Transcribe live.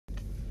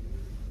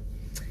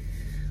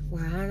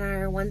We're on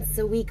our once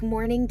a week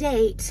morning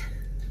date.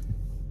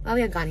 Well,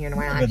 we haven't gone here in a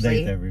while, We have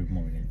actually. a date every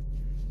morning.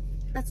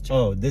 That's true.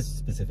 Oh, this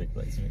specific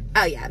place. Right?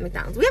 Oh, yeah,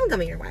 McDonald's. We haven't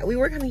come here in a while. We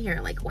were coming here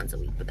like once a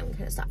week, but then we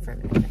kind of stopped for a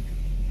minute.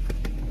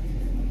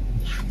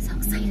 Yeah, I'm so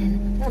excited.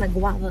 I want a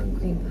guava and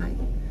cream pie.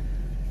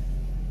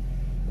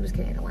 I'm just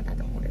kidding. I don't want that.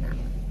 Don't order that.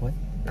 What?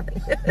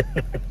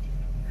 Nothing.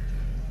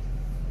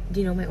 Do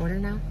you know my order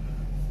now?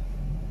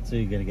 So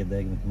you gotta get the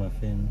egg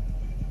McMuffin.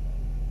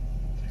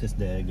 Just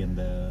the egg and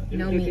the...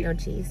 No meat, no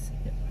cheese.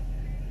 Yeah.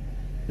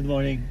 Good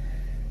morning.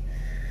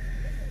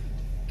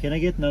 Can I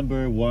get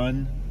number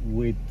 1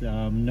 with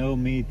no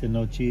meat and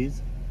no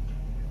cheese?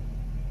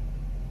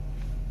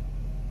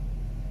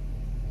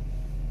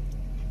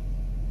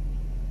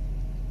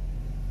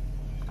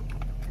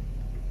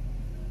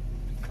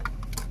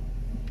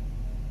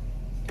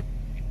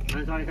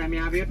 I'm sorry, can I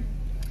have it?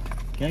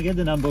 Can I get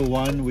the number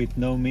 1 with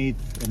no meat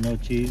and no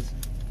cheese?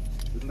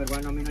 Number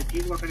 1, no meat, no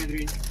cheese. What can I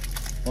drink?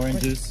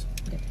 Orange juice.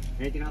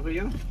 Anything else for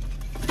you?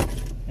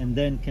 And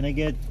then can I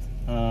get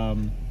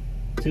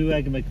 2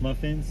 egg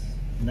McMuffins?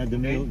 Not the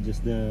meal,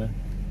 just the...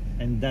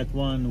 And that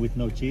one with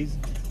no cheese?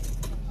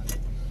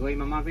 2 egg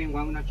muffin,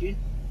 1 with no cheese.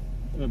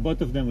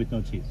 Both of them with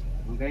no cheese.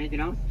 Okay, anything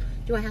else?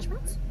 Do you want hash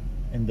browns?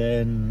 And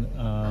then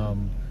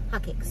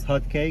Hotcakes.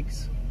 hot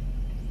cakes.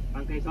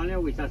 Pancakes only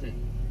or with sausage?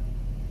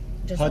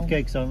 Just Hot all.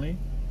 cakes only.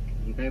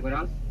 Okay, what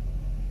else?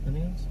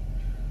 Anything else?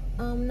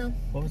 No.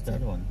 What was the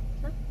other one?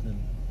 Huh? The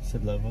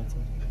said love also.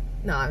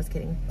 No, I was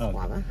kidding. It's Oh.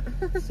 guava.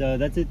 So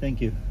that's it.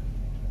 Thank you.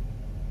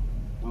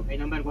 Okay,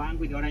 number 1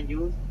 with orange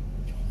juice.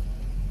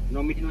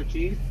 No meat, no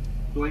cheese.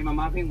 2 egg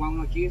muffin, 1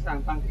 no cheese,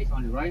 and pancakes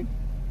only, right?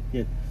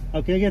 Yeah.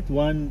 Okay, I get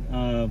one.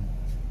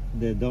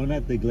 The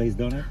donut, the glazed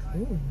donut.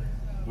 Ooh.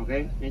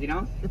 Okay, anything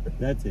else?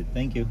 That's it.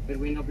 Thank you. Third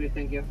window, please,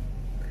 thank you.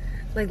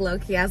 Like low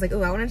key, I was like,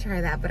 oh, I want to try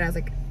that, but I was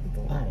like, it's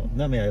a lot. Oh,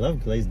 no, I mean I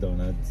love glazed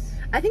donuts.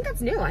 I think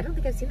that's new. I don't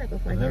think I've seen that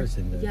before. I've never here.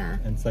 seen that. Yeah.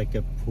 And it's like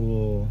a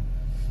pool.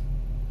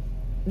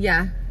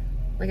 Yeah.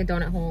 Like a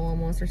donut hole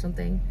almost or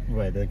something.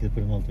 Right, I could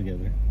put them all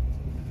together.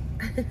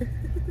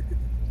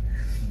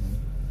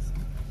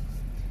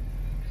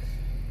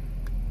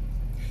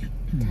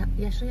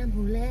 Actually,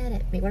 I'm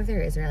it. Maybe what if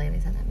they're Israeli and I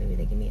said that? Maybe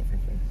they give me it for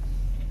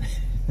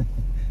free.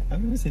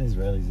 I've never seen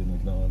Israelis in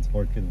McDonald's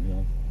working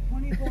in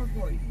McDonald's.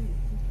 24.40.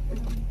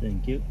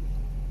 Thank you.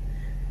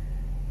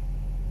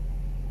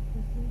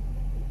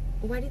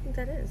 Why do you think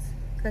that is?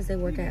 Because they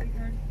work at.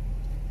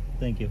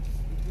 Thank you.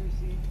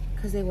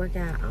 Because they work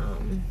at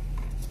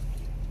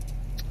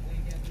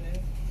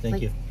Thank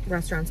like you.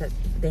 restaurants that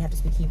they have to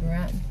speak Hebrew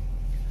at.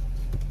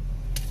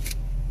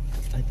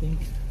 I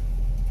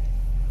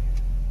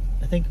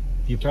think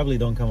you probably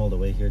don't come all the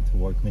way here to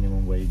work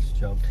minimum wage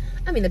job.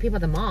 I mean, the people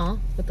at the mall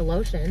with the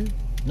lotion.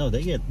 No,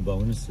 they get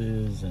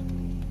bonuses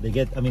and they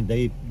get. I mean,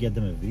 they get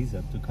them a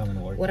visa to come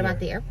and work. What about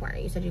here. the airport?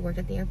 You said you worked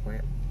at the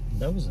airport.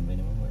 That was a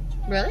minimum wage.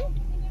 Really?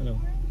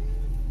 Hello.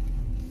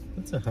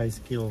 That's a high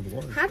skilled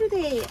work. How do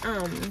they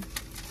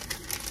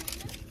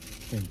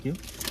Thank you.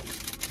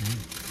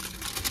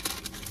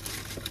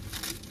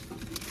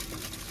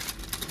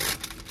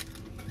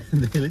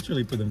 They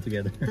literally put them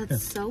together.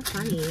 That's so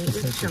funny.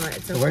 Just show it.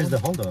 It's so Where's cool. the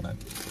whole donut?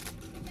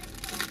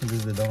 This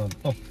is the donut.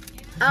 Oh.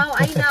 Oh,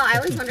 I know. I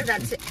always wondered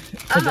that too.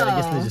 I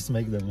guess they Oh. just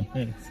make them.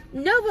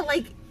 No, but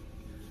like,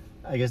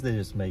 I guess they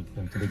just make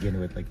them to begin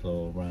with, like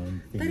little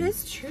round things. that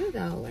is true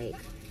though. Like,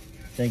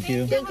 Thank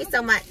you. thank you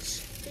so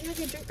much. Can you have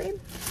your drink, babe?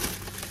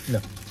 No.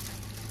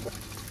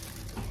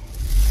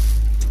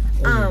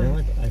 Oh, you know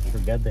what? I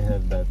forgot they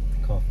have that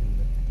coffee.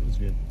 That was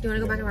good. Do you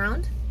want to go back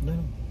around?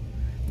 No.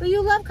 But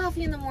you love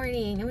coffee in the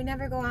morning and we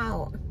never go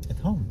out. At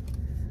home.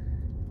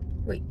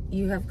 Wait,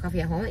 you have coffee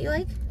at home that you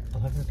like?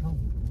 I'll have it at home.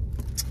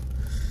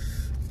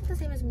 It's the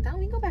same as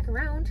McDonald's. We can go back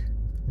around.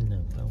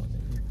 No, I want it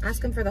here.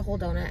 Ask him for the whole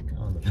donut.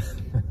 On the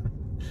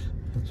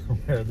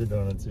Where are the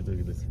donuts you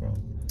took this from?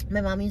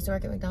 My mom used to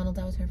work at McDonald's.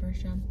 That was her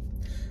first job.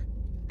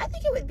 I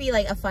think it would be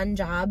like a fun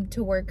job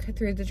to work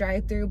through the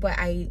drive-thru, but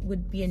I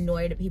would be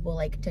annoyed at people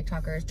like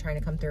TikTokers trying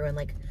to come through and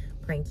like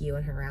prank you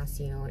and harass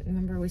you.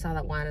 Remember we saw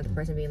that one of the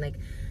person being like,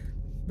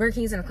 Burger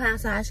King's in a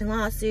class action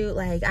lawsuit,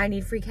 like I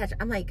need free ketchup.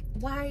 I'm like,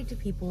 why do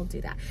people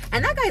do that?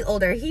 And that guy's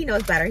older, he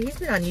knows better. He's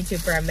been on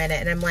YouTube for a minute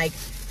and I'm like,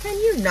 can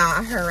you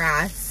not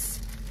harass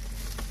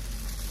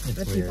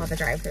the people at the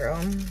drive-thru?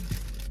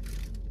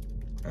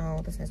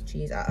 Oh, this has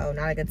cheese. Uh-oh,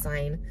 not a good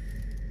sign.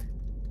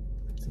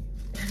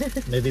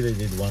 Maybe they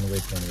did one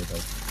with, one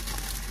without.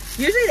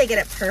 Usually they get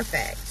it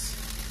perfect.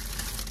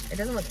 It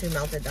doesn't look too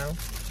melted though.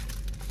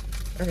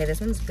 Okay, this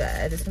one's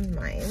good. This one's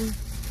mine.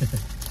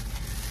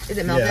 Is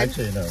it melted? Yeah,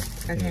 actually, no.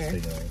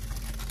 Okay.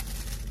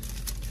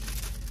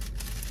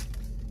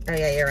 Oh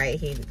yeah, you're right.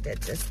 He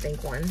did just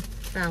think one.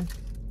 Oh.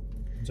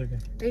 It's okay.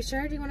 Are you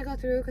sure? Do you want to go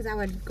through? Because I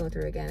would go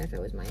through again if it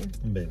was mine.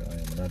 Babe, I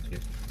am not here.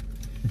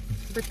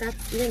 But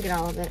that's, you didn't get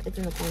all of it. It's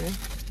in the corner.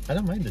 I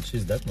don't mind the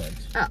cheese that much.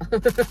 Oh,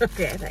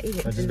 okay. I thought you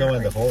did. I just don't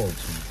want the whole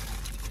cheese.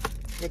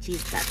 The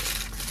cheese touch.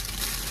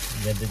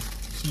 Yeah, the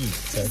cheese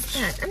touch.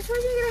 I'm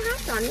surprised you get a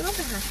hash brown. You love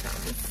the hash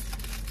browns.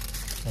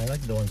 I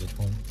like the ones at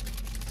home.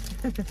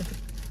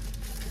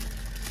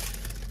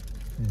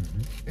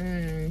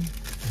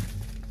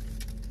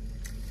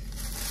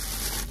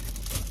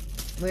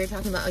 We were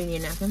talking about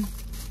Onion Napkin.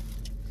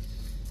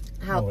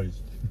 How Always.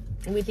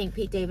 we think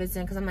Pete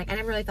Davidson, because I'm like, I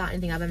never really thought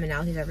anything of him, and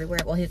now he's everywhere.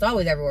 Well, he's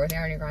always everywhere with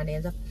Ariana Grande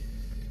and stuff.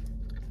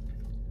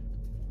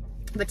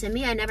 But to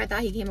me, I never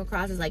thought he came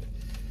across as like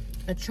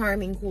a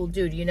charming, cool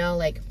dude, you know,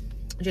 like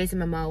Jason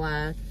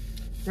Momoa,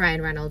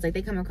 Ryan Reynolds. Like,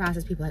 they come across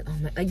as people like, oh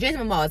my, like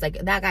Jason Momoa is like,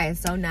 that guy is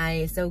so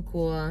nice, so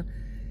cool.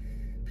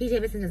 Pete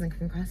Davidson doesn't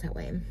come across that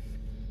way.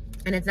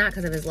 And it's not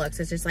because of his looks.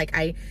 It's just like,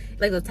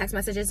 like those text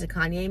messages to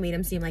Kanye made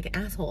him seem like an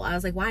asshole. I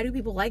was like, why do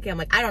people like him?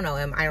 Like, I don't know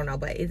him. I don't know,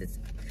 but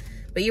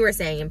but you were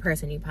saying in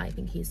person, you probably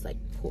think he's like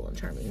cool and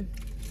charming.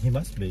 He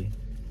must be.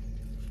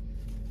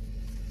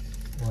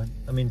 What?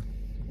 I mean,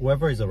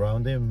 whoever is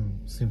around him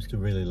seems to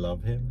really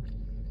love him.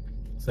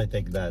 So I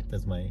take that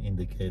as my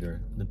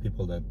indicator. The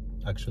people that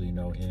actually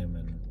know him,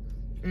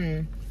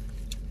 and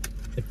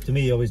to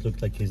me, he always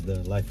looked like he's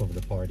the life of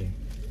the party.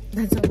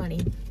 That's so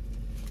funny.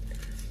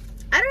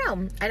 I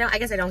don't know. I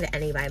guess I don't get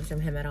any vibes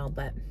from him at all,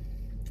 but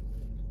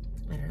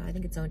I don't know. I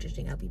think it's so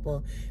interesting how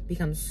people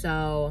become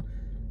so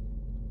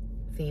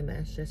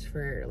famous just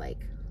for like,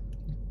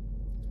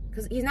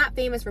 because he's not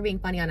famous for being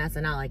funny on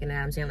SNL like an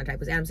Adam Sandler type,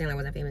 because Adam Sandler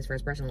wasn't famous for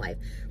his personal life.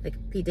 Like,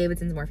 Pete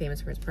Davidson's more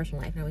famous for his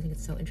personal life, and I always think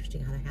it's so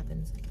interesting how that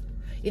happens.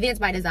 You think it's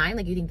by design?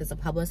 Like, you think there's a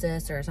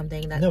publicist or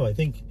something that... No, I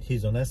think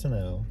he's on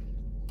SNL.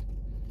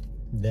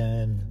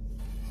 Then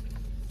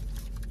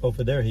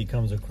over there, he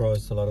comes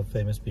across a lot of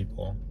famous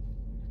people.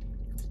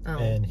 Oh.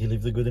 And he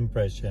leaves a good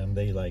impression.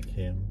 They like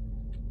him.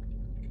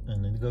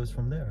 And it goes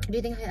from there. Do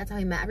you think that's how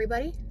he met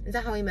everybody? Is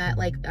that how he met,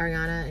 like,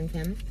 Ariana and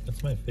Kim?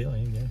 That's my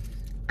feeling, yeah.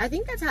 I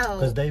think that's how...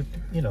 Because they,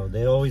 you know,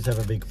 they always have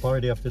a big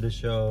party after the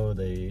show.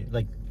 They,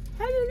 like...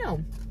 How do you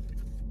know?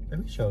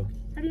 Every show.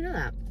 How do you know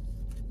that?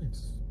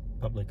 It's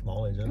public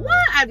knowledge. I don't know.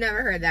 What? I've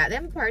never heard that. They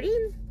have a party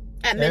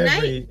at midnight?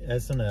 Every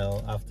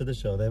SNL, after the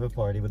show, they have a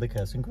party with the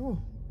cast and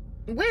crew.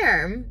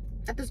 Where?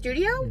 At the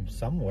studio?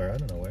 Somewhere, I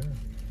don't know where.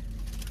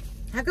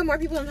 How come more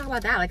people don't talk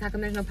about that? Like, how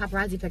come there's no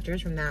paparazzi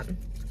pictures from that?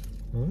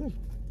 Ooh.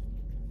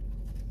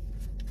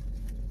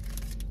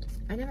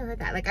 I never heard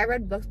that. Like, I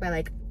read books by,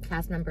 like,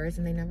 cast members,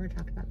 and they never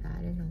talked about that.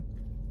 I didn't know.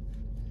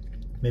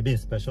 Maybe in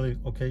special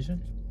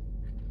occasions?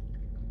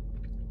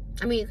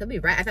 I mean, it could be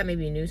right. I thought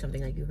maybe you knew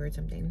something, like you heard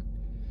something.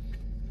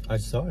 I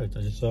saw it.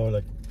 I just saw,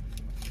 like...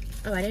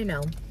 Oh, I didn't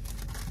know.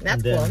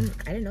 That's cool.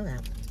 I didn't know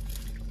that.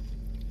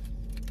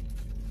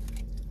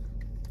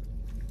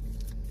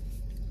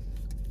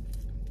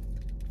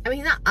 I mean,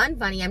 he's not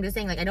unfunny. I'm just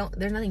saying, like,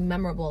 there's nothing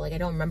memorable. Like, I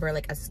don't remember,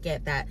 like, a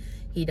skit that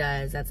he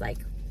does that's, like,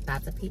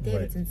 that's a Pete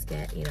Davidson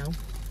skit, you know?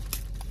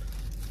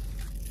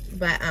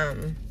 But,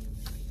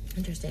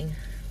 interesting.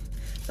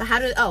 But how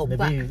did,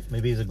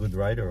 maybe he's a good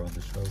writer on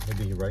the show.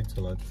 Maybe he writes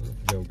a lot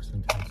of jokes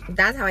and things.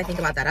 That's how I think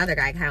about that other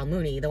guy, Kyle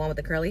Mooney, the one with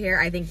the curly hair.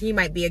 I think he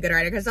might be a good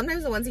writer, because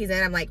sometimes the ones he's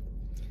in, I'm like,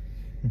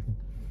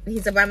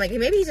 I'm like,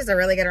 maybe he's just a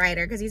really good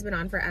writer, because he's been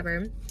on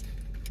forever.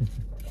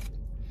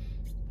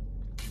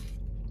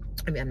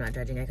 I mean, I'm not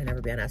judging. I could never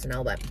be on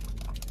SNL, but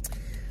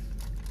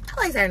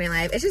I like Saturday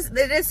Night Live. It's just,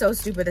 it is so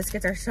stupid. The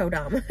skits are so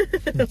dumb.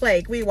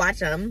 Like, we watch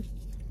them,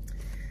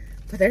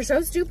 but they're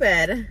so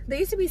stupid. They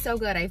used to be so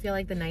good. I feel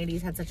like the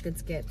 90s had such good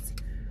skits.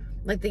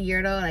 Like the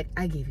Yurdo, like,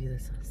 I gave you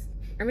this sauce.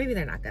 Or maybe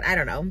they're not good. I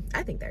don't know.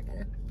 I think they're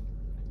good.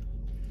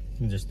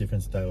 Just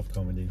different style of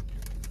comedy.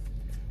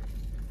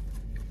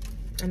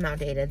 I'm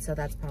outdated, so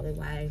that's probably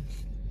why.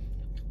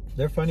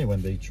 They're funny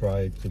when they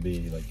try to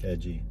be, like,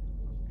 edgy.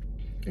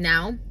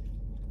 Now?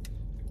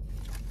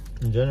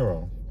 In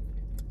general.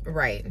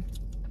 Right.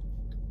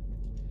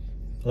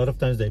 A lot of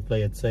times they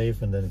play it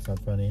safe and then it's not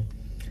funny.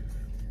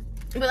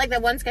 But like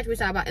that one sketch we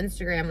saw about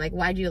Instagram, like,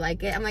 why'd you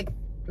like it? I'm like,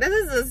 this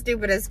is the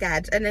stupidest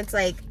sketch. And it's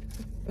like,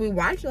 we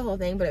watched the whole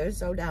thing, but it was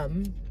so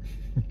dumb.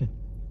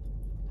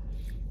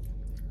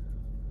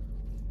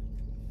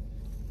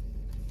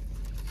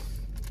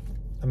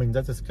 I mean,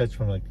 that's a sketch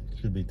from, like,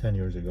 should be 10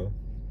 years ago.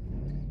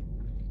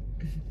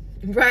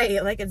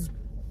 Right. Like, it's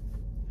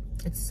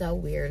so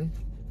weird.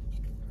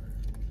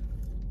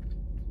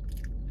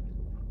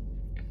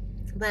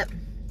 But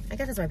I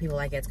guess that's why people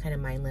like it. It's kind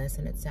of mindless,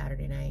 and it's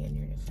Saturday night, and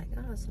you're just like,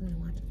 oh, it's something to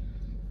watch.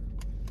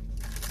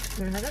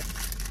 You want to have it?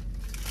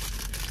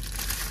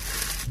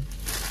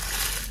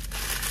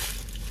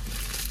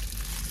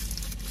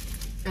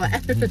 What?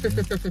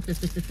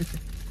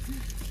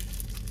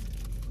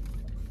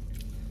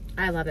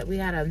 I love it. We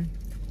had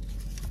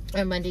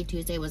our Monday,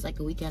 Tuesday was like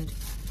a weekend,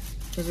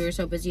 because we were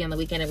so busy on the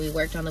weekend, and we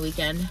worked on the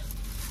weekend.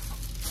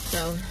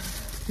 So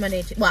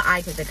Monday, well,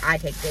 I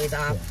take days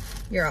off. Yeah.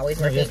 You're always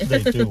working.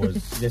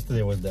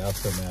 Yesterday was the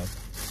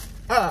aftermath.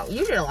 Oh,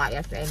 you did a lot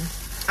yesterday.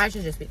 I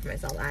should just speak for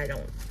myself. I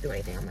don't do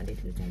anything on Monday,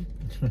 Tuesday.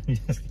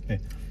 I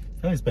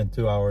only spent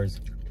 2 hours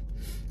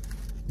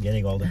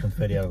getting all the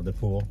confetti out of the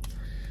pool.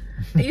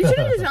 You should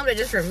have just filmed it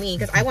just for me,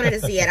 because I wanted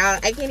to see it.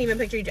 I can't even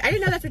picture you. I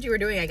didn't know that's what you were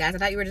doing, I guess. I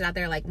thought you were just out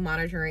there, like,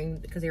 monitoring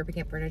because you were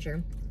picking up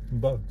furniture.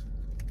 Both.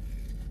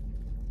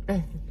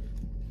 I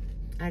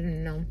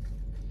didn't know.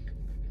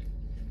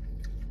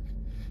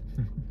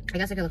 I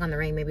guess I could look on the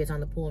ring. Maybe it's on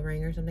the pool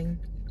ring or something.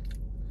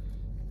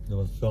 There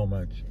was so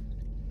much.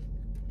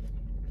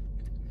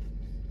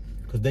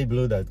 Because they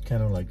blew that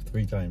cannon like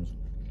 3 times.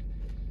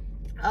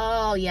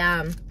 Oh,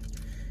 yeah.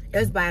 It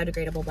was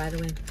biodegradable, by the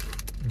way.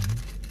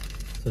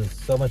 So there's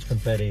so much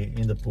confetti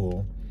in the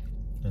pool.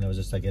 And I was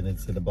just like, and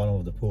it's at the bottom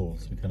of the pool.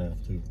 So you kind of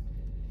have to...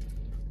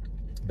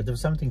 But there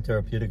was something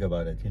therapeutic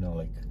about it, you know,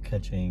 like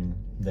catching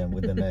them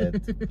with the net.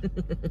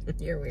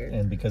 You're weird.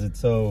 And because it's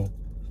so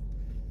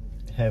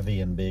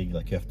heavy and big,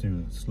 like you have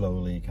to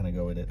slowly kind of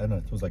go with it. I don't know,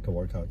 it was like a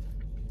workout.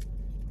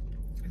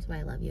 That's why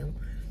I love you.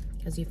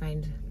 Because you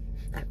find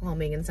that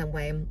calming in some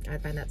way. I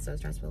find that so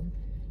stressful.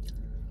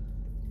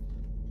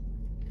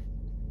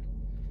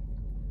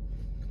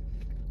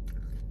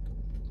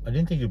 I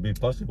didn't think it would be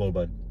possible,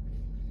 but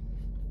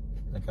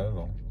like, I don't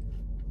know.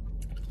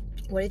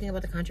 What do you think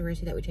about the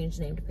controversy that we changed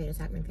the name to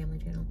Paytas-Hacmon Family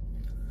Channel?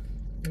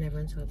 And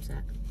everyone's so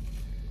upset.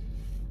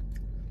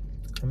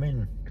 I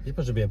mean,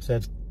 people should be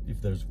upset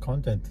if there's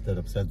content that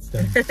upsets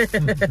them.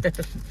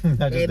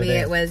 Maybe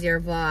it was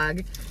your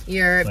vlog.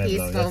 Your My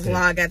peaceful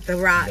vlog, vlog at the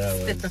rocks.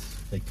 That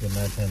was, they could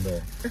not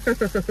handle.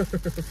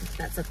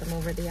 That set them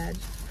over the edge.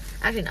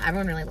 Actually, no,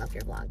 everyone really loved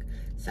your vlog.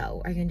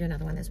 So, are you going to do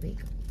another one this week?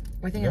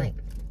 We're thinking like...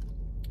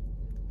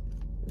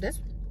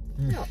 This?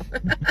 No.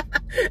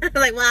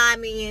 Like, well, I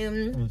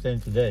mean... I'm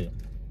saying today.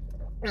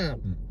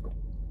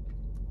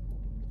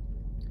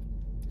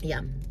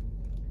 Yeah.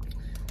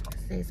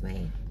 Today's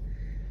my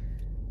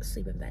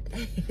sleep in bed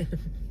day.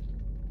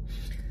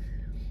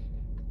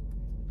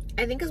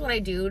 I think because when I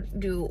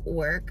do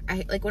work,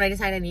 I like when I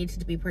decide I need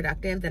to be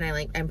productive, then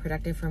I'm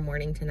productive from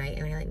morning to night,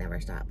 and I like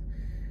never stop.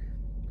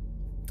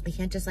 I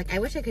can't just like, I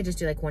wish I could just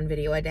do like 1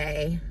 video a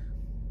day,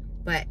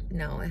 but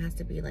no, it has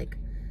to be like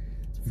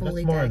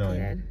fully dedicated.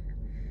 Annoying.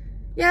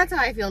 Yeah, that's how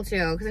I feel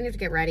too, because then you have to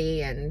get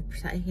ready and,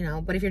 you know,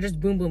 but if you're just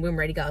boom, boom, boom,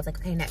 ready to go, it's like,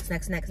 okay, next.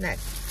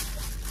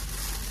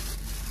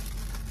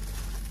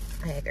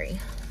 I agree.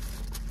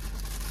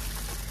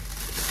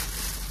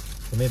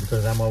 For me,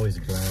 because I'm always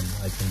glam,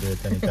 I can do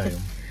it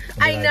anytime.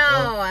 I know.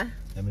 Oh,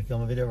 let me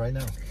film a video right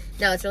now.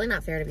 No, it's really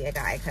not fair to be a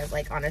guy, because,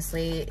 like,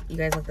 honestly, you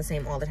guys look the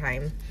same all the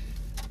time.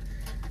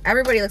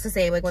 Everybody looks the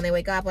same, like, when they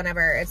wake up,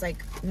 whenever. It's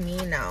like, me,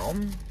 no.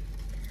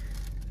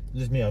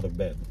 Just me out of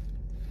bed.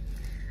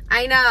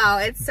 I know.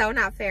 It's so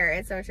not fair.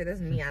 It's so true. This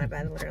is me out of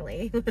bed,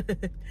 literally.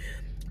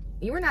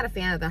 You were not a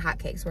fan of the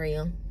hotcakes, were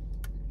you?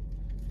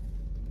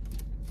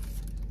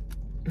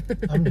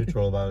 I'm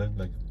neutral about it.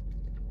 Like,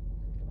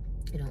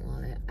 I don't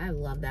love it. I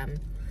love them.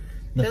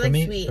 no, They're for like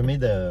me, sweet. For me,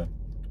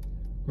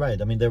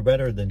 right. I mean, they're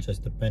better than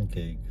just a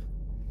pancake.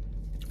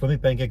 For me,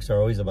 pancakes are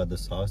always about the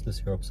sauce, the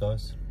syrup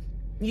sauce.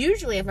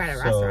 Usually, if we're at a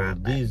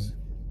restaurant.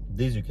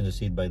 These you can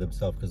just eat by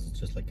themselves because it's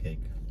just like cake.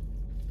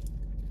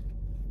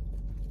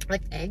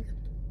 Like egg?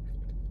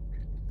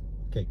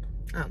 Cake.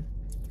 Oh.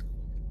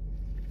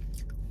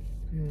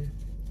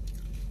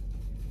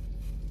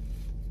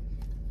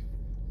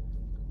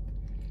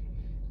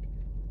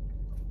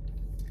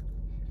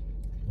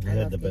 We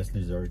had the best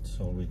desserts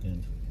all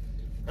weekend.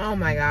 Oh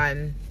my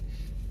god.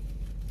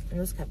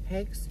 Those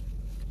cupcakes.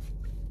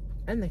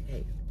 And the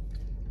cake.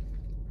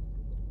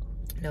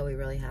 No, we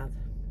really have.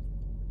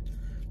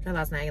 So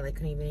last night I like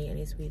couldn't even eat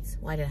any sweets.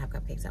 Well, I didn't have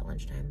cupcakes at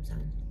lunchtime, so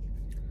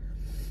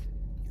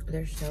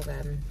they're so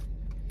good.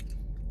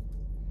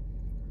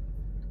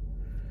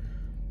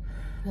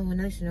 Well, we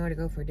nice to know where to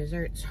go for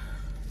desserts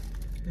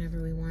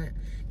whenever we want.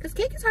 Because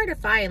cake is hard to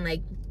find,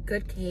 like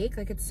good cake.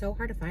 Like it's so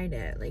hard to find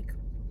it. Like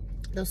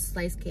those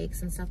sliced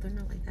cakes and stuff, they're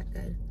not like that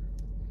good.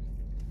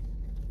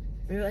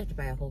 We really have to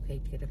buy a whole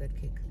cake to get a good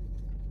cake.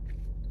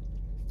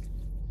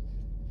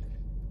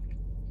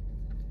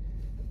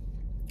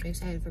 Are you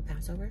excited for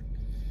Passover?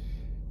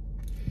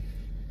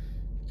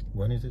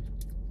 When is it?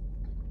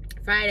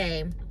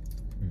 Friday.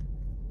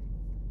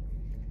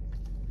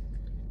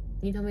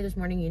 You told me this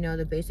morning you know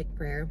the basic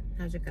prayer.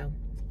 How's it go?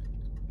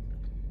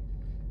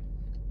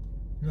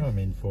 No, I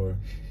mean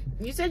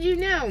You said you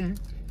knew.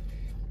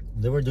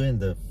 They were doing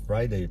the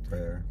Friday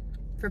prayer.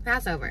 For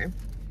Passover.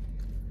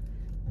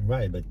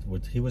 Right, but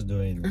what he was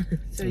doing,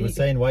 So he was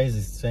saying, why is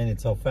he saying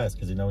it so fast?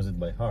 Because he knows it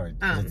by heart.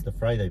 Because it's the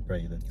Friday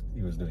prayer that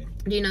he was doing.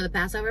 Do you know the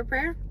Passover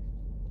prayer?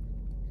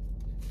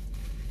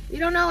 You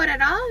don't know it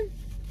at all?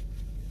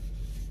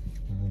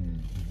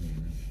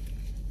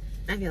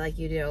 I feel like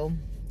you do.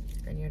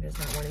 And you're just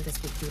not wanting to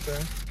speak Hebrew.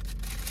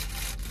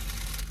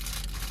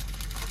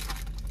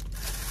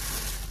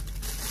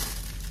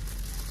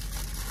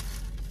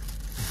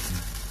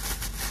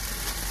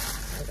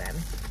 Okay.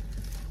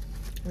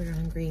 We're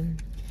hungry.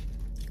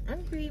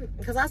 Hungry.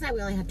 Because last night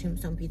we only had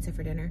tombstone pizza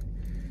for dinner.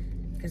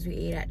 Because we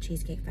ate at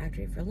Cheesecake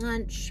Factory for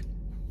lunch.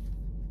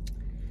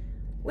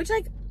 Which,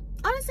 like,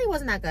 honestly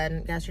wasn't that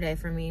good yesterday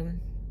for me.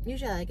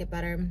 Usually I like it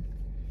better.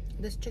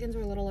 The chickens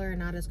were littler and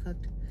not as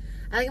cooked.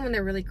 I like them when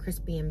they're really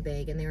crispy and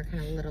big, and they were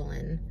kind of little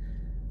and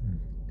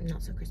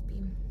not so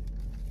crispy.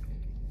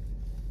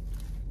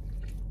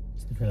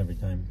 It's different every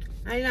time.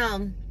 I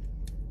know.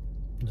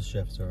 The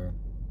chefs are...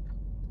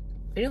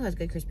 You know who has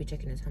good crispy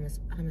chicken is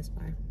hummus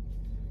bar.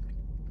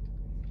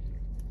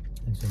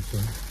 And some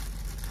soon.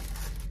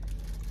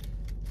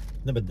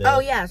 No, but Oh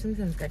yeah,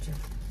 sometimes good too.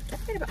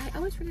 I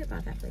always forget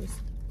about that place.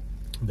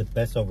 the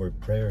Passover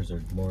prayers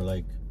are more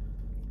like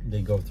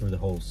they go through the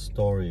whole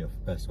story of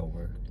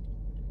Passover.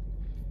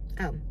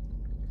 Oh.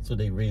 So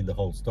they read the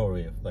whole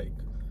story of like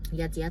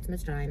Yetziat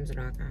Mitzrayim,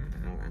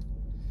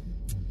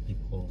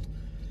 people,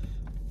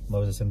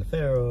 Moses and the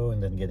Pharaoh,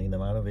 and then getting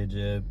them out of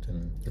Egypt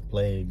and the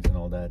plagues and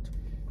all that.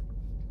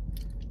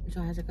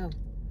 So how's it go?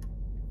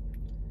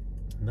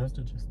 And that's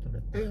the gist of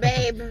it.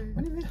 Babe.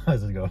 What do you mean, how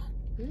does it go?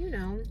 You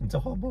know. It's a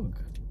whole book.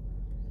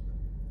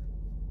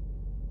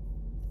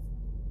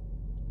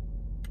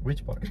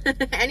 Which part?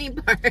 Any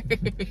part.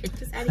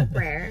 Just any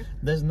prayer.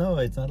 There's no,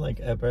 it's not like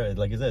a prayer.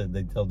 Like I said,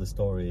 they tell the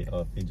story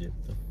of Egypt,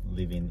 of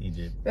leaving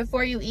Egypt.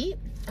 Before you eat?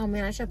 Oh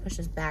man, I should push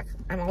this back.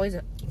 I'm always...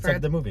 It's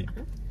like the movie.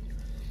 Huh?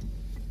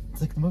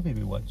 It's like the movie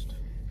we watched.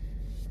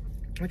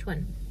 Which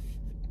one?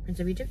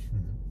 Prince of Egypt?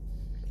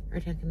 Mm-hmm. Or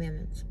Ten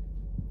Commandments?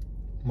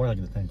 More like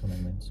the Ten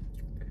Commandments.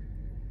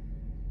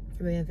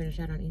 So we can finish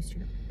that on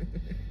Easter.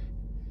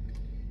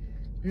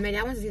 My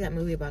dad wants to see that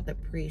movie about the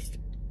priest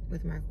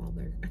with Mark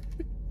Wahlberg.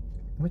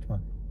 Which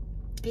one?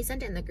 He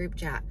sent it in the group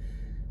chat.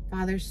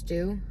 Father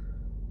Stew.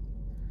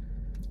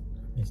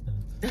 He's not.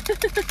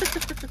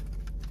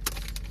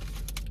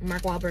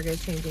 Mark Wahlberg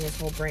is changing his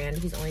whole brand.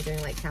 He's only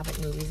doing like Catholic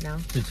movies now.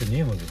 It's a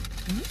new movie.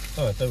 Mm-hmm.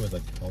 Oh, I thought it was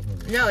like an old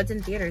movie. No, it's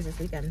in theaters this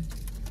weekend.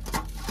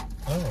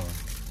 Oh.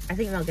 I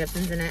think Mel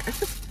Gibson's in it.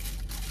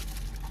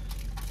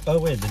 Oh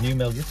wait, the new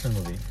Mel Gibson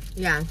movie.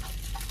 Yeah.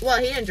 Well,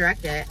 he didn't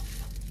direct it.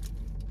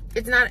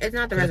 It's not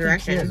the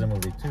Resurrection. He has a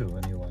movie too,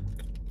 a new one.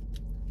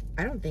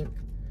 I don't think.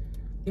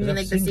 You mean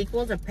like the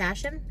sequels of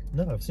Passion?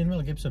 No, I've seen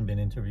Mel Gibson being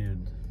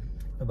interviewed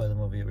about the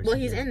movie recently. Well,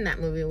 he's in that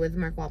movie with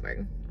Mark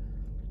Wahlberg.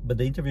 But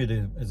they interviewed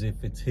him as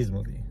if it's his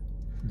movie.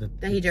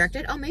 That he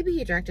directed? Oh, maybe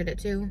he directed it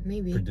too.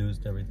 Maybe.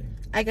 Produced everything.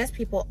 I guess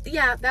people...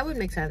 Yeah, that would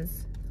make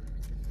sense.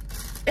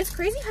 It's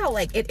crazy how,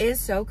 like, it is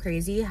so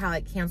crazy how,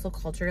 like, cancel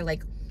culture,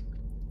 like,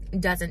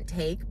 doesn't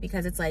take.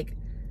 Because it's like,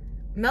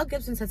 Mel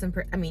Gibson said some,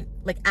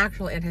 like,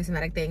 actual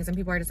anti-Semitic things. And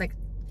people are just like,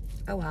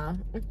 oh, wow.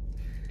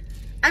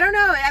 I don't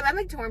know. I'm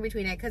like torn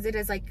between it because it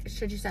is like,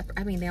 should you separate?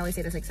 I mean, they always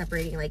say this, like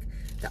separating like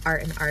the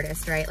art and the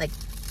artist, right? Like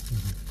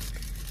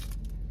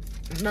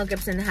Mel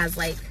Gibson has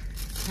like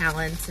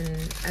talent and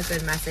a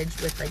good message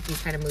with like these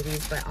kind of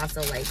movies, but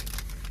also like,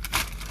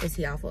 is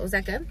he awful? Was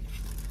that good?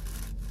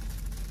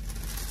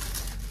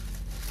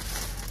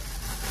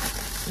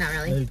 Not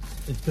really.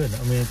 It's good.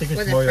 I mean, I think it's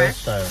Was it more your fresh?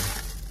 style.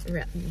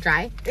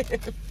 Dry?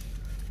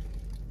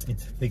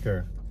 It's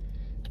thicker.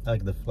 I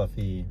like the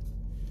fluffy.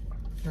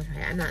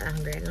 Okay, I'm not that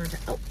hungry. I don't want to.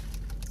 Oh,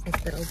 I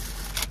spittled.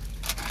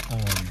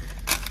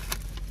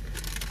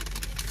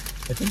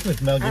 I think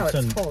with Mel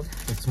Gibson, it's cold.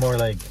 It's more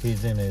like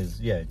he's in his.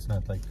 Yeah, it's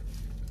not like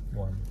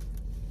warm.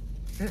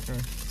 No,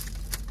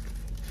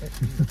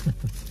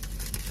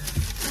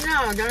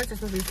 donuts are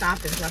supposed to be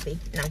soft and fluffy.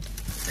 No. Okay.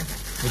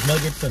 With Mel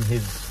Gibson,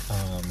 his.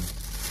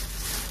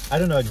 I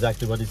don't know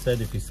exactly what he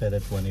said. If he said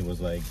it when he was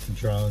like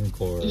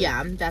drunk or.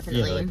 Yeah,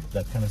 definitely. Like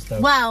that kind of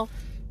stuff.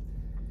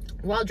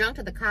 Well, drunk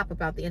to the cop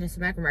about the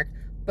anti-Semitic remark,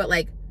 but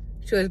like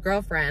to his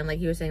girlfriend, like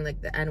he was saying like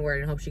the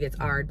N-word and hope she gets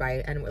R'd by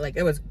N-word. Like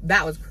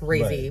that was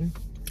crazy. Right.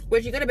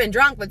 Which you could have been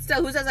drunk, but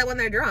still, who says that when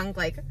they're drunk?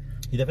 Like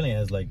he definitely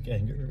has like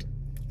anger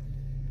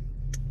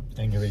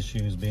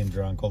issues, being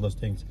drunk, all those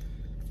things.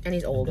 And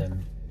he's old. And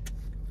then,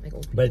 like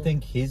old people. But I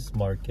think his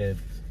market,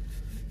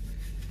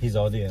 his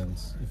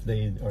audience, if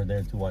they are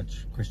there to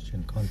watch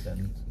Christian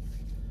content,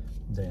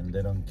 then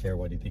they don't care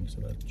what he thinks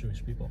about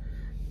Jewish people.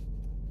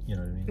 You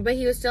know what I mean? But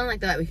he was still in like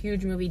that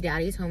huge movie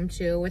Daddy's Home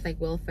too, with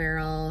like Will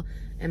Ferrell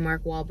and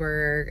Mark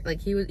Wahlberg. Like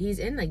he's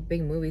in like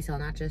big movies, so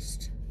not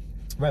just.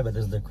 Right, but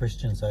there's the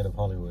Christian side of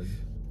Hollywood.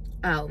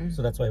 Oh.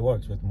 So that's why it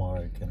works with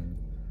Mark, and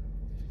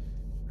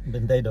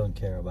then they don't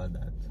care about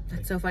that. That's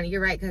like, so funny.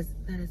 You're right, because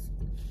that is,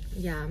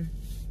 yeah.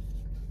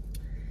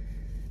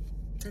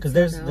 Because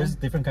there's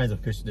different kinds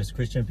of Christian. There's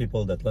Christian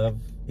people that love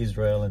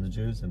Israel and the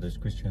Jews, and there's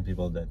Christian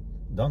people that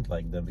don't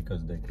like them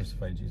because they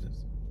crucified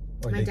Jesus.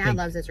 Or my dad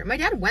loves Israel. My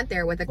dad went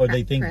there with a or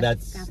they think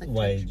that's Catholic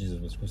why church.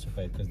 Jesus was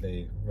crucified, because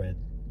they read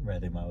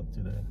him out to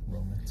the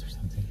Romans or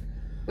something.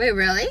 Wait,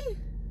 really?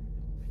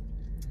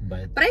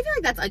 But I feel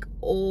like that's like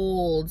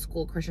old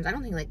school Christians. I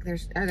don't think like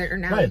are there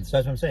now. Right, so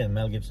that's what I'm saying.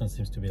 Mel Gibson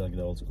seems to be like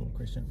the old school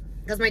Christian.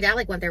 Because my dad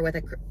like went there with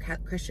a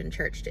Christian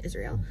church to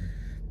Israel,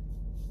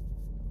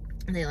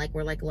 and they like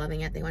were like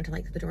loving it. They went to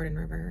like the Jordan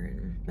River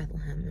and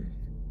Bethlehem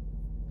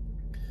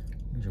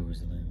and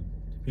Jerusalem.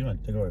 You know,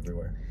 they go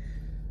everywhere.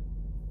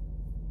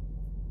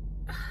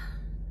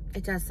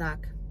 It does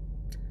suck,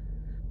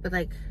 but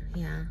like,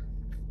 yeah.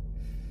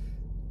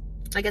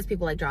 I guess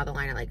people like draw the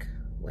line at like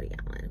Woody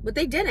Allen, but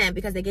they didn't,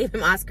 because they gave him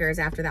Oscars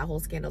after that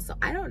whole scandal. So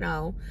I don't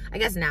know. I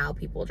guess now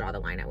people draw the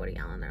line at Woody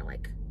Allen. They're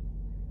like,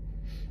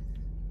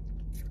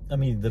 I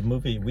mean, the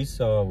movie we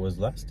saw was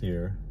last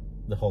year,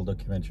 the whole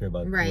documentary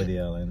about Woody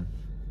Allen,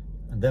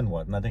 and then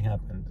what? Nothing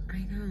happened. I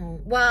know.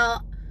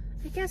 Well,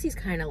 I guess he's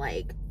kind of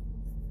like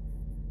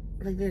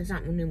there's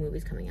not new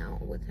movies coming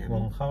out with him.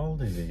 Well, how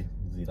old is he?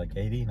 Is he like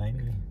 80,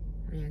 90?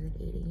 Yeah, he's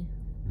like 80.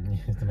 I mean,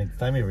 it's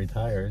time he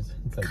retires.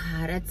 It's like,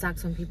 God, it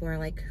sucks when people are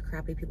like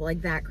crappy people,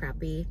 like that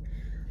crappy.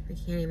 I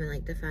can't even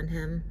like defend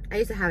him. I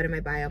used to have it in my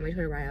bio, my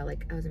Twitter bio,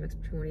 like I was a mix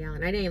between Woody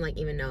Allen. I didn't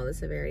even know the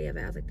severity of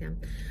it. I was like, damn.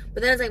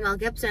 But then it's like Mel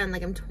Gibson,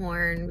 like I'm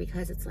torn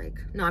because it's like,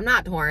 no, I'm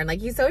not torn. Like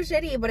he's so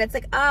shitty, but it's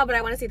like, oh, but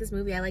I want to see this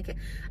movie. I like it.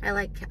 I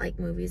like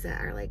movies that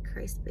are like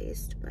Christ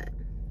based, but.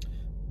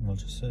 I'll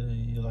just say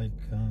you like.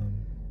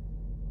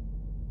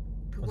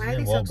 But why are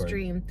they so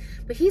extreme?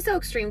 But he's so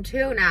extreme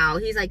too now.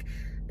 He's like.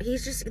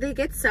 He's just, they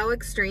get so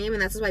extreme,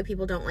 and that's why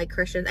people don't like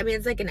Christians. I mean,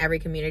 it's like in every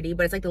community,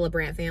 but it's like the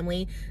LeBrant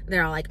family.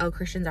 They're all like, oh,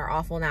 Christians are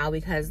awful now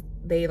because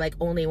they like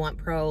only want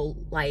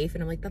pro-life.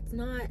 And I'm like, that's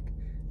not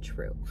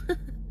true.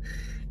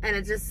 And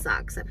it just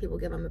sucks that people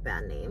give them a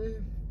bad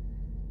name.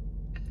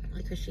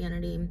 Like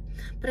Christianity.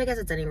 But I guess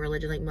it's any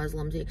religion, like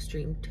Muslims, the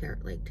extreme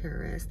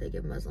terrorists, they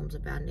give Muslims a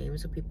bad name.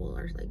 So people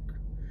are like,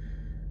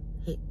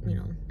 hate, you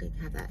know, they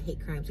have that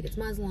hate crimes against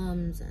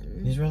Muslims.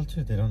 And Israel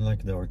too, they don't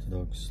like the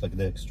Orthodox, like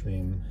the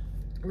extreme.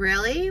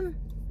 Really?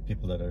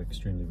 People that are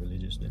extremely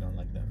religious, they don't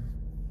like them.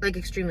 Like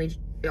extremely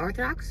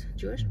Orthodox?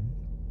 Jewish?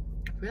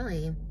 Mm-hmm.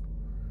 Really?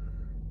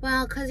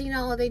 Well, because, you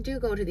know, they do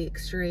go to the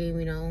extreme,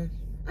 you know.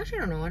 Actually,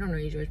 I don't know. I don't know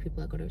any Jewish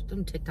people that go to,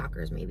 some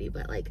TikTokers maybe,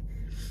 but, like,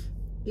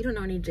 you don't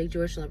know any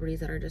Jewish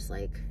celebrities that are just,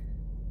 like,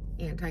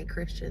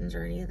 anti-Christians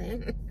or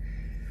anything.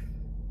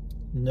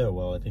 No,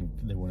 well, I think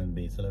they wouldn't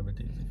be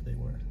celebrities if they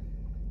were.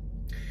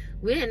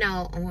 We didn't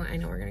know, oh, I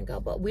know we're going to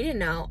go, but we didn't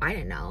know, I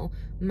didn't know,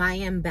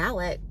 Mayim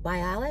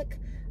Bialik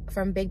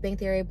from Big Bang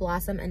Theory,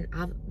 Blossom, and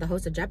the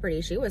host of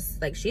Jeopardy, she was,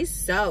 like, she's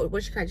so,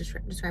 what she tried to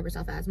describe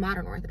herself as,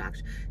 modern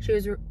Orthodox. She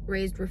was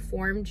raised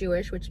Reformed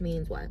Jewish, which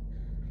means what?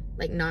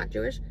 Like, not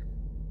Jewish?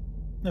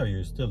 No,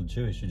 you're still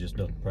Jewish, you just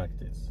don't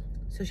practice.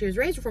 So she was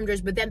raised Reformed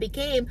Jewish, but then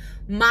became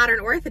modern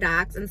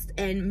Orthodox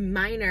and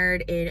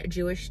minored in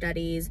Jewish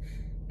studies,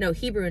 no,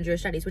 Hebrew and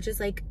Jewish studies, which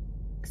is, like,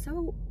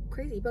 so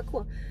crazy, but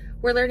cool.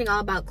 We're learning all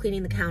about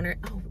cleaning the counter.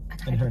 Oh, I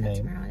gotta do that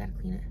tomorrow. I gotta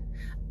clean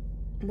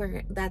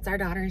it. That's our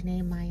daughter's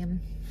name, Mayim.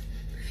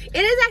 It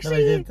is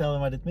actually. No, I didn't tell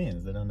them what it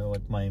means. They don't know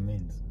what Mayim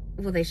means.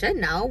 Well, they should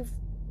know.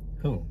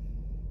 Who?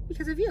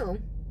 Because of you.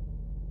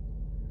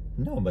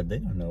 No, but they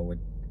don't know what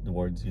the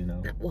words you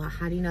know. Well,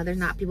 how do you know there's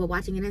not people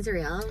watching in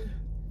Israel?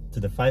 To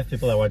the 5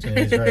 people that are watching in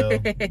Israel,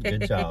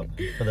 good job.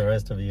 For the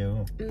rest of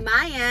you.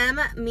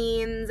 Mayim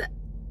means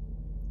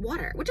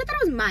water, which I thought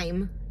it was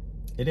mime.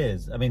 It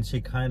is. I mean,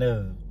 she kind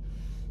of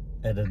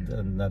added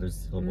another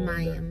syllable.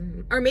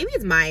 Mayim. Or maybe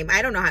it's mime.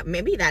 I don't know how.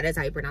 Maybe that is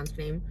how you pronounce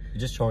your name. You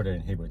just shorter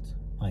in Hebrew. It's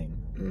Mayim.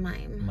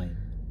 Mime. Mayim.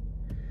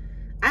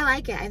 I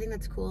like it. I think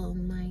that's cool.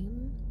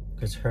 Mime.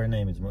 Because her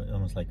name is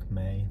almost like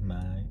Mayim.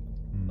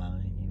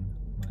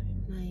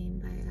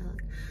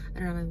 I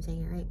don't know if I'm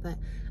saying it right, but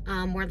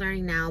we're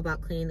learning now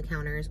about cleaning the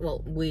counters.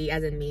 Well, we,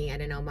 as in me, I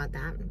didn't know about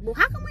that. Well,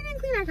 how come we didn't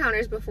clean our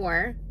counters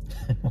before?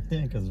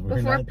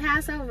 Before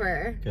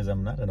Passover. Because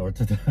I'm not an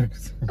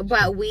Orthodox.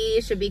 But we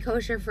should be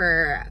kosher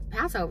for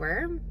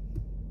Passover.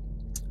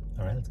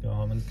 All right, let's go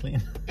home and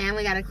clean. And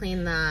we got to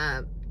clean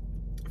the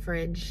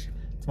fridge.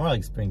 It's more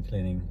like spring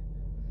cleaning.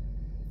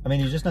 I mean,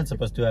 you're just not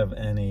supposed to have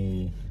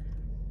anything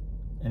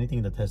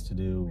that has to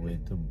do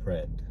with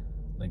bread.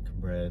 Like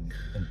bread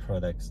and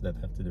products that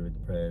have to do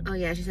with bread. Oh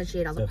yeah, she said she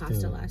ate all the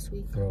pasta last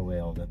week. Throw away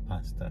all that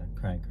pasta,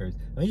 crackers.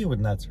 I mean, you would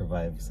not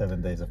survive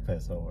 7 days of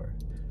Passover.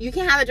 You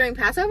can't have it during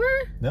Passover?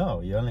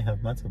 No, you only have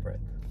matzah bread.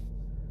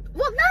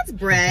 Well, that's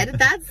bread.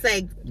 That's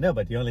like... No,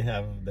 but you only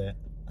have the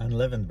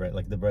unleavened bread,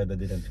 like the bread that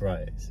didn't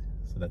rise.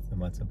 So that's the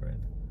matzah bread.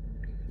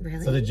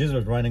 Really? So the Jews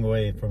were running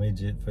away from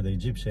Egypt for the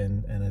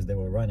Egyptian, and as they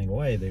were running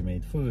away, they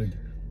made food.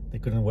 They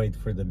couldn't wait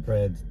for the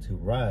bread to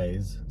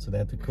rise, so they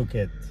had to cook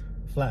it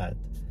flat.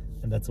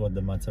 And that's what the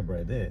matzah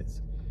bread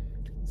is.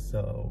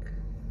 So,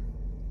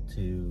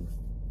 to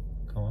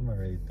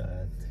commemorate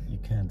that, you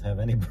can't have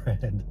any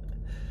bread.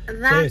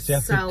 That's so you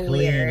have so to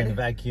clean weird. and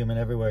vacuum and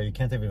everywhere. You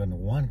can't have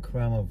even 1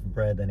 crumb of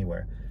bread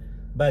anywhere.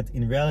 But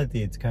in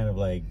reality, it's kind of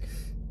like,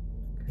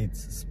 it's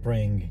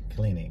spring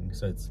cleaning.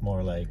 So it's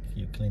more like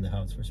you clean the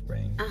house for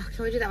spring. Oh,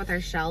 can we do that with our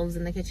shelves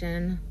in the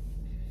kitchen?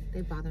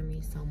 They bother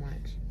me so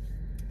much.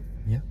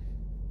 Yeah.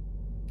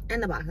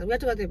 And the boxes. We have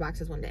to go through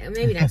boxes one day.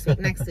 Maybe next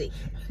week.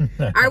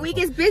 No. Our week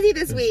is busy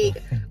this week.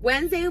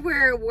 Wednesday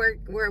we're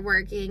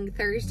working.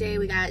 Thursday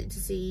we got to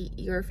see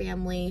your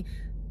family.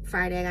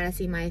 Friday I got to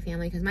see my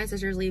family because my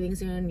sister's leaving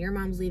soon. Your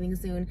mom's leaving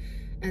soon.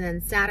 And then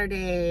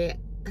Saturday,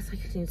 that's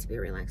like it needs to be a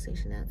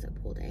relaxation. That's a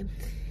pool day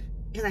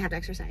because I have to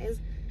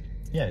exercise.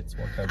 Yeah, it's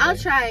workout I'll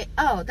day. try.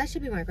 Oh, that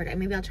should be my workout day.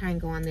 Maybe I'll try and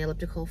go on the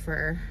elliptical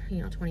for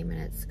 20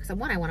 minutes. Because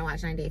one, I want to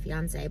watch 90 Day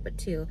Fiance, but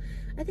 2,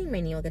 I think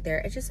my knee will get there.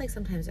 It's just like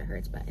sometimes it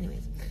hurts, but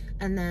anyways.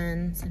 And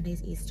then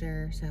Sunday's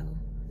Easter, so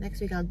next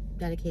week I'll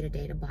dedicate a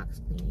day to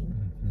box cleaning.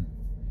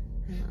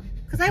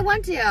 Because I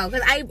want to.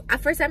 Because I,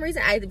 for some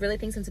reason, I really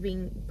think since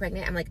being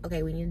pregnant, I'm like,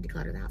 okay, we need to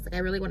declutter the house. Like, I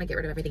really want to get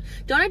rid of everything.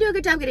 Don't I do a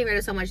good job getting rid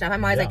of so much stuff?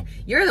 I'm always like,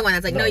 you're the one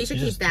that's like, no, you should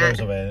keep that.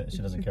 She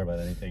doesn't care about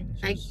anything.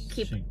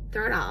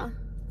 Throw it all.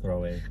 Throw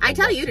away. I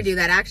tell you to do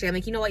that, actually. I'm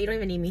like, you know what? You don't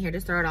even need me here.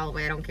 Just throw it all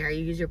away. I don't care.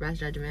 You use your best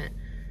judgment.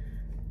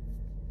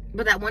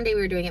 But that one day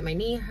we were doing it, my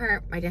knee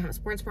hurt. I didn't have a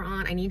sports bra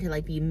on. I need to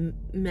like be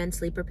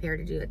mentally prepared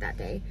to do it that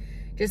day.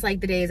 Just like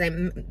the days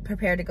I'm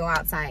prepared to go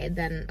outside,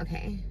 then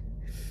okay,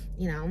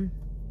 you know.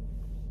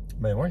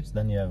 But it works.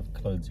 Then you have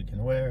clothes you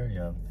can wear.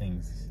 You have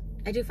things.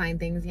 I do find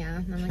things, yeah.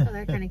 And I'm like, oh,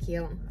 they're kind of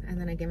cute. And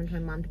then I give them to my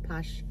mom to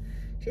posh.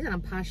 She's on a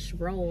posh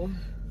roll.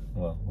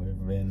 Well,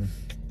 we've been.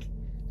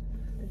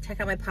 Check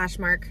out my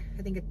Poshmark.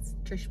 I think it's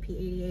Trish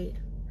P88.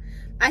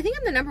 I think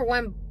I'm the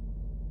 #1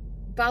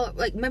 follower.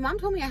 Like my mom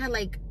told me I had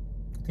like.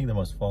 I think the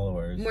most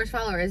followers. More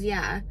followers,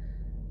 yeah.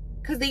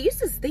 Cause they used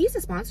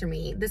to sponsor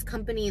me. This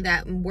company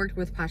that worked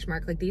with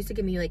Poshmark, like they used to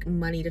give me like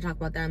money to talk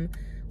about them.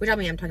 Which I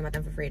mean, I'm talking about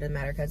them for free. It doesn't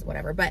matter because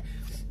whatever. But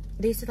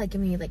they used to like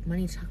give me like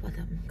money to talk about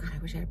them. God, I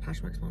wish I had a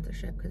Poshmark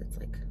sponsorship because it's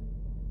like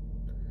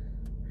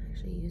I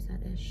actually use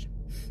that ish.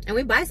 And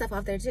we buy stuff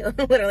off there too.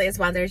 Literally a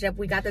sponsorship.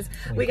 We got this.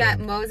 We got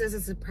Moses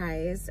a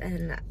surprise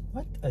and.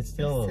 What? I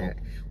still.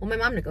 Well, my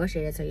mom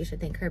negotiated, so you should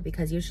thank her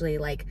because usually,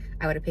 like,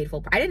 I would have paid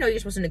full price. I didn't know you're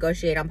supposed to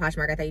negotiate on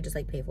Poshmark. I thought you just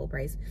like pay full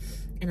price.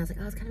 And I was like,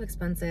 oh, it's kind of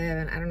expensive,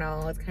 and I don't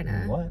know. It's kind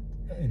of. What?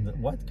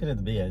 What could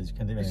it be? I just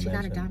can't even imagine. She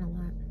got it down a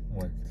lot.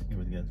 What you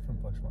would get from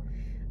Poshmark.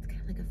 It's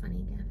kind of like a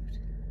funny gift.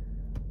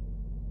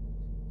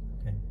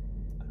 Okay.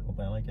 I hope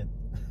I like it.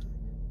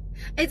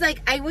 It's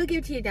like I would give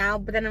it to you now,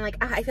 but then I'm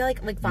like, I feel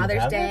like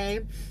Father's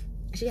Day.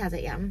 She has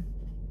it, yeah.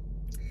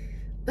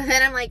 But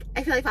then I'm like,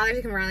 I feel like Father's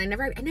Day come around. I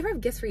never have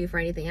gifts for you for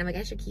anything. I'm like,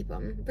 I should keep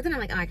them. But then I'm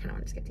like, oh, I kind of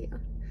want to just give to you.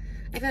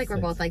 I feel like we're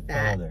both like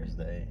that. Father's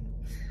Day.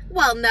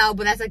 Well, no,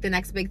 but that's like the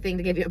next big thing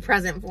to give you a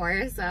present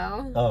for.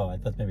 So. Oh, I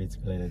thought maybe it's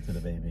related to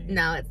the baby.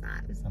 No, it's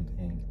not.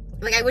 Something.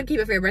 Like I would keep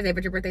it for your birthday,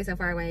 but your birthday's so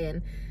far away,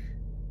 and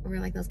we're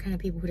like those kind of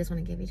people who just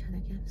want to give each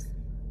other gifts.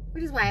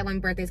 Which is why when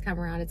birthdays come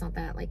around, it's not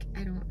that like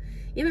I don't.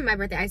 Even my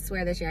birthday, I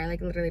swear this year, I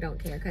like literally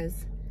don't care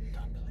because.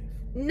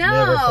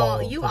 No,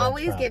 you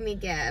always give me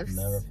gifts.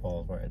 Never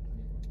fall for it.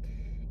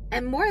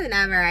 And more than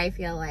ever, I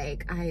feel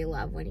like I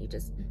love when you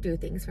just do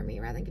things for me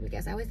rather than give me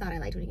gifts. I always thought I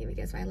liked when you give me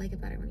gifts, but I like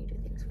it better when you do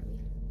things for me.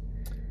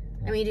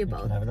 Well, I mean, you do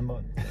both. Can have them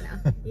both. You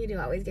know, you do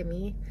always give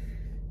me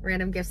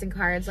random gifts and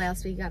cards.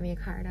 Last week, you got me a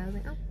card. I was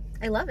like, oh,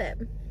 I love it.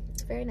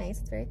 It's very nice.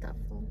 It's very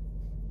thoughtful.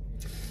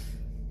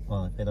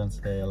 Well, if I don't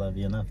say I love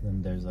you enough,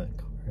 then there's a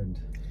card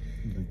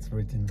that's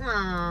written.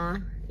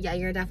 Aww. Yeah,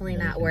 you're definitely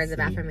not words of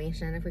see.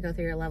 affirmation. If we go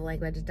through your love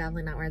language, it's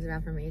definitely not words of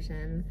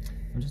affirmation.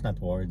 I'm just not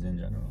words in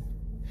general.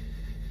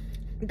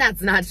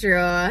 That's not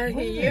true.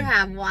 You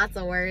have lots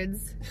of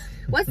words.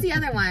 What's the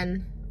other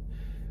one?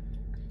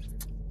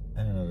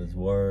 I don't know. There's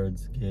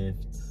words,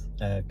 gifts,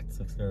 acts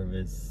of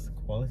service,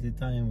 quality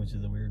time, which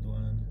is a weird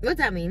one. What's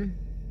that mean?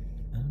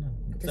 I don't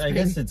know. I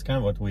guess it's kind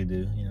of what we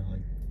do, you know, like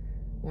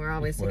we're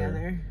always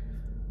together.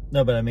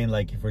 No, but I mean,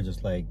 like if we're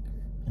just like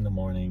in the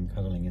morning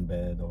cuddling in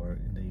bed or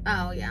in the evening.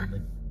 Oh yeah.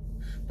 Like,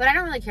 but I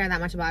don't really care that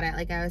much about it.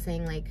 Like I was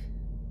saying, like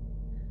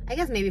I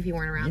guess maybe if you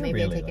weren't around,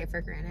 maybe I'd take it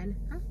for granted.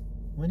 Huh?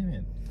 What do you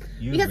mean?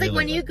 Because like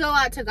when you go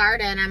out to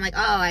garden, I'm like,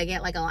 oh, I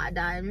get like a lot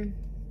done.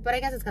 But I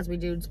guess it's because we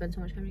do spend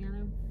so much time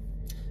together.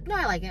 No,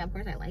 I like it. Of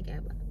course, I like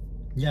it. But...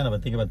 Yeah, no,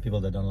 but think about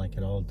people that don't like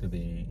it all to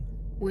be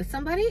with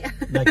somebody.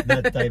 Like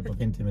that type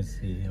of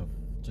intimacy of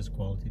just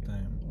quality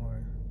time, or.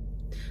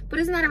 But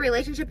isn't that a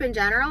relationship in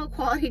general?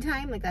 Quality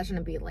time, like that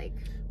shouldn't be like.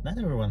 Not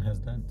everyone has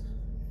that.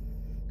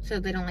 So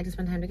they don't like to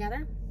spend time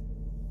together.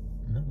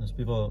 No, there's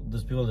people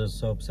that are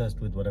so obsessed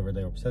with whatever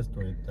they're obsessed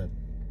with that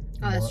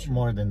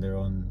more than their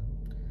own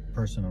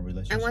personal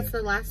relationship. And what's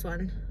the last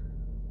one?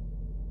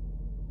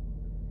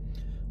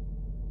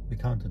 We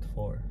counted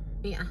 4.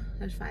 Yeah,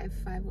 there's 5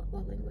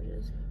 love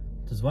languages.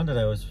 There's one that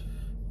I was...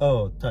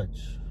 Oh,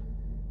 touch.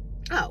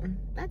 Oh,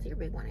 that's your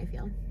big one, I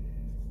feel.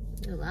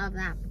 You love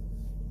that.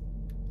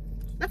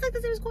 That's like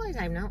the same as quality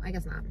time, no? I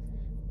guess not.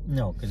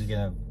 No, because you can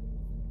have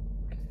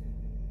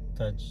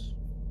touch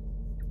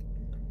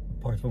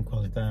apart from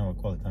quality time or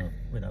quality time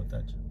without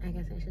touch. I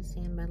guess I should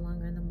stay in bed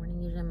longer in the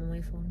morning. Usually I'm on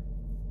my phone.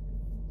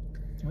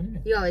 What do you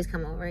mean? You always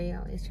come over, you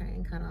always try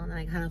and cuddle, and then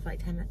I cuddle for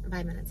like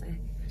 5 minutes.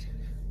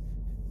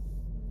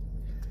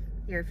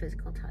 Your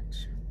physical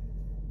touch.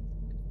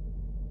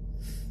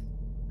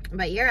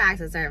 But your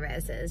acts of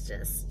service is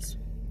just...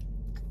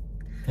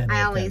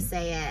 I always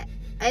say it.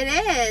 It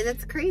is.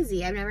 It's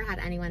crazy. I've never had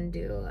anyone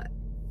do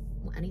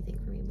anything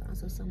for me, but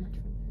also so much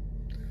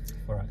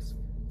for us.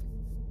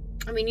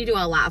 I mean, you do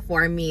a lot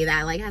for me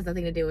that like has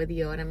nothing to do with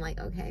you, and I'm like,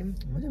 okay.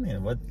 What do you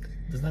mean? What?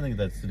 There's nothing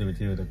that's to do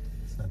with you. That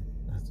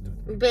has to do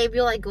with me. Babe,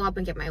 you'll like go up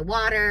and get my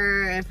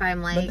water if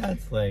I'm like. But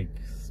that's like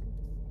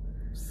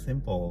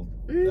simple.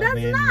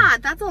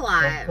 That's a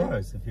lot. Of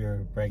course, if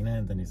you're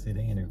pregnant and you're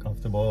sitting and you're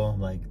comfortable,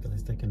 like the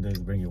least I can do is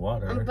bring you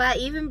water. But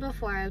even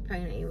before I was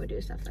pregnant, you would do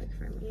stuff like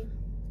for me.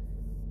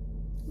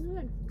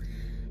 Good.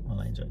 Well,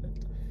 I enjoyed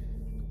it.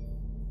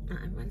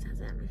 Everyone says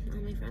it.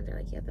 All my friends are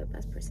like, you're the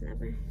best person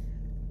ever.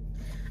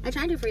 I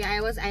tried to for you.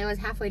 I was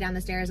halfway down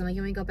the stairs. I'm like,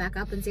 can we go back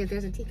up and see if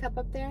there's a teacup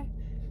up there?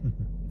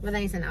 But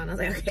then he said no, and I was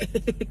like,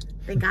 okay.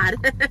 Thank God.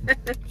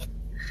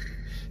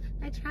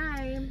 I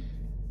tried.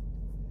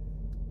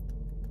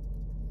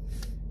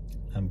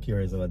 I'm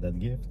curious about that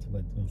gift,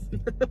 but we'll see.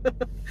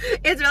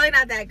 It's really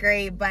not that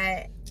great,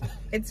 but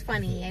it's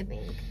funny, I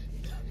think.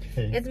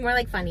 Okay. It's more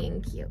like funny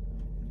and cute.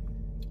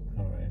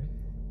 All right.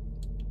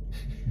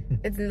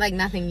 It's like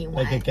nothing you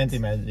want. Like I can't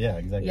imagine. Yeah,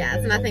 exactly. Yeah,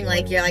 it's nothing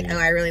like you're like, oh,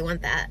 I really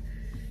want that.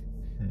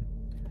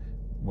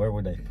 Where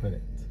would I put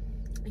it?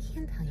 I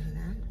can't tell you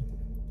that.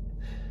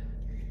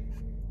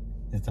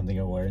 Is it something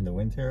I wear in the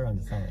winter or in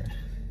the summer?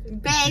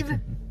 Babe!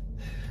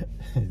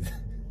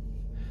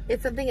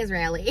 It's something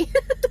Israeli.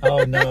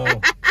 Oh no.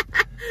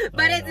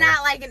 But it's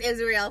not like an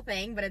Israel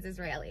thing, but it's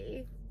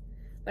Israeli.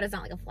 But it's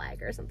not like a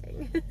flag or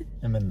something.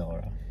 A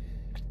menorah.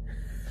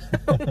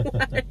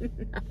 What?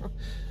 No.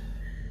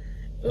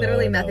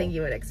 Literally no. nothing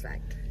you would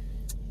expect.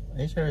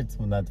 Are you sure it's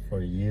not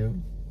for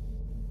you?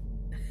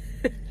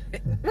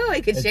 Well,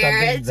 we could It's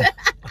share it. something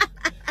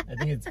I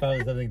think it's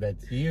probably something that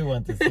you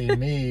want to see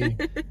me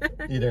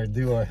either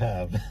do or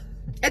have.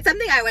 It's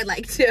something I would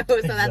like to,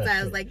 so that's why I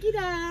Exactly. was like,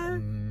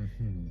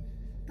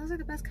 those are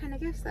the best kind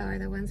of gifts, though, are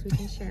the ones we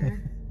can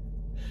share.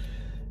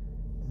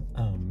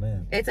 Oh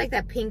man. It's like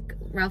that pink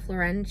Ralph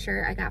Lauren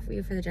shirt I got for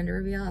you for the gender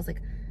reveal. I was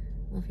like,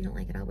 well, if you don't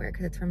like it, I'll wear it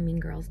because it's from Mean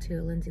Girls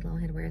too. Lindsay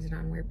Lohan wears it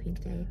on Wear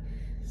Pink Day.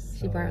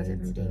 She borrows it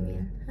from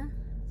Damien. Huh?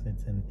 So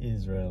it's an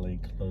Israeli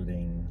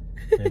clothing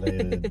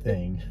related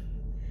thing.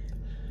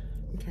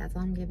 Okay, that's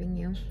all I'm giving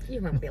you.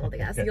 You won't be able to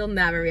guess. Okay. You'll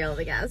never be able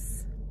to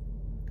guess.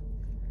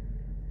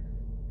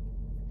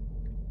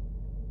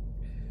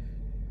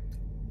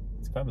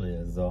 It's probably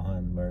a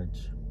Zohan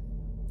merch.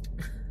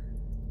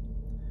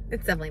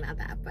 It's definitely not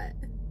that, but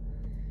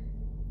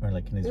Or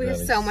like an we Israeli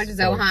have so much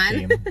sport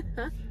Zohan. team.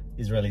 Huh?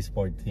 Israeli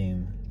sport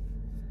team.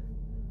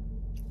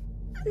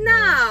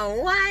 No,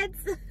 what?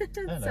 I It's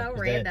don't know, so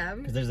random.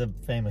 Because there's a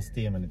famous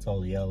team and it's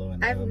all yellow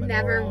and they I've have a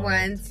never menorah on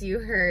once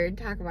heard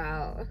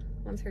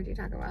you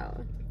talk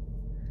about.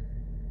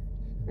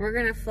 We're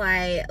gonna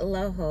fly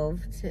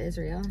Lohov to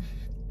Israel.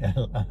 it.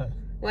 El Al.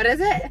 What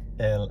is it?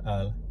 El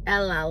Al.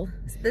 El Al.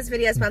 This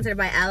video is sponsored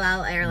by El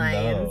Al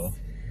Airlines. No.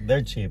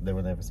 They're cheap. They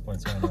would never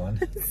sponsor anyone.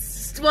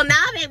 Well,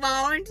 now they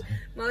won't.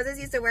 Moses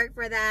used to work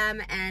for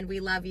them, and we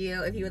love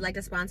you. If you would like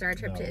to sponsor our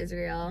trip No. to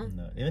Israel.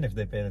 No. Even if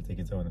they pay the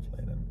tickets, I want to fly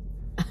them.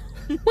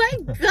 Oh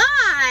my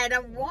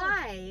God!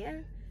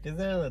 Why?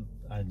 Because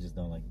I just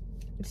don't like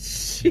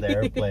the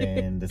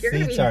airplane. The You're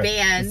gonna seats be are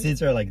banned. the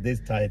seats are like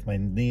this tight. My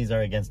knees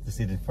are against the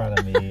seat in front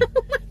of me.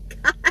 Oh my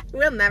God.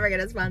 We'll never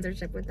get a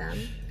sponsorship with them.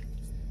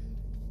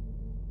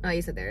 Oh,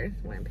 you said they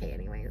wouldn't pay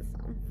anyways, so.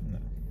 No.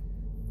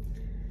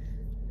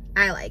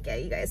 I like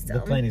it. You guys still.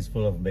 The plane is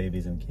full of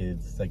babies and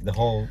kids. It's like the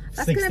whole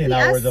That's gonna 16 be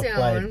us hours of soon.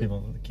 flight.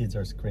 The kids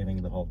are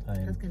screaming the whole That's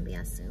time. gonna be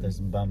us soon.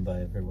 There's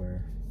bamba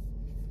everywhere.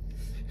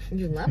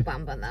 You love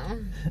Bamba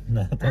though.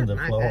 Not on That's the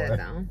not floor. good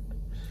though.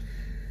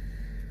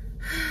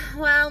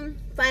 Well,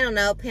 final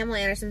note. Pamela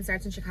Anderson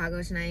starts in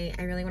Chicago tonight.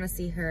 I really want to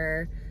see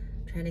her.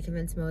 I'm trying to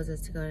convince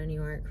Moses to go to New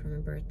York for my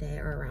birthday,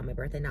 or around my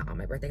birthday, not on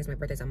my birthday, because my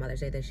birthday's on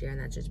Mother's Day this year, and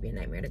that should be a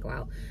nightmare to go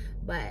out.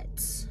 But I'm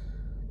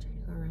trying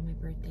to go around my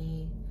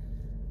birthday.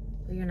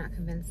 But you're not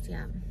convinced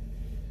yet.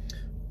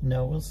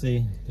 No, we'll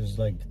see. There's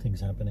like things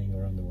happening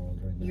around the world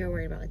right now. You're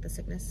worried about like the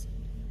sickness.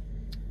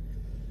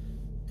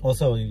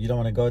 Also, you don't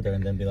want to go there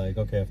and then be like,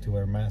 okay, I have to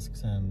wear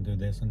masks and do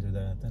this and do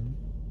that. And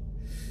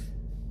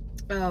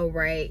Oh,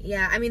 right.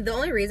 Yeah, I mean, the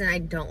only reason I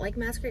don't like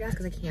masks right now is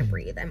because I can't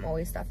breathe. I'm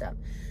always stuffed up.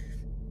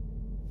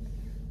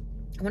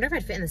 I wonder if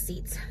I'd fit in the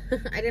seats.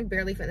 I didn't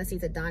barely fit in the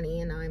seats at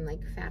Donnie, and now I'm like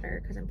fatter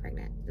because I'm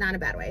pregnant. Not in a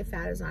bad way.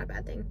 Fat is not a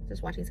bad thing.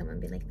 Just watching someone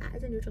be like, that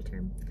is a neutral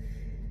term.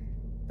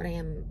 But I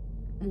am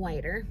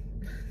whiter.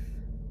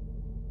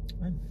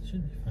 well, it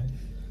should be fine.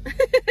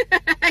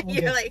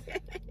 You're Okay.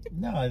 like,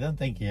 No, I don't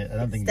think you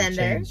Extender.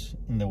 change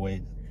in the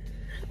weight.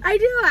 I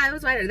do. I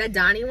was whiter. That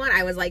Donnie one,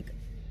 I was like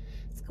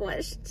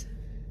squished.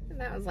 And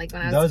that was like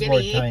when I was Those were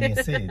skinny.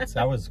 tiny seats.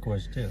 I was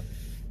squished too.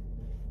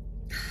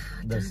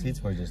 Those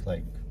seats were just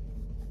like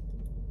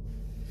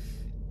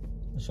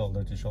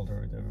shoulder to shoulder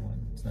with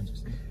everyone. It's not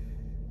just me.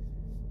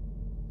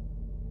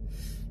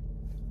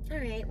 All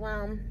right.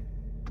 Well,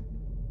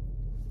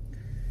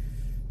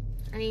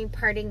 any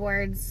parting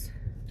words?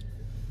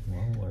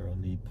 Well, we're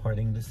only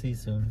parting the sea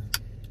soon.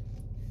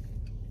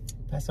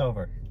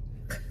 Passover.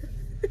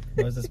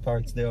 Moses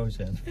parts the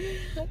ocean.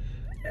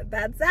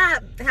 That's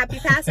that. Happy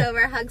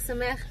Passover. Hug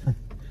Samech.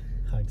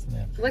 Chag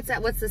Sameach. What's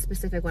that? What's the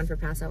specific one for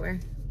Passover?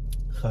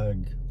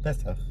 Chag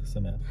Pesach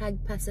Sameach.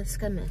 Hag Pesach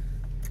Samech.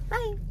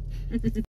 Bye.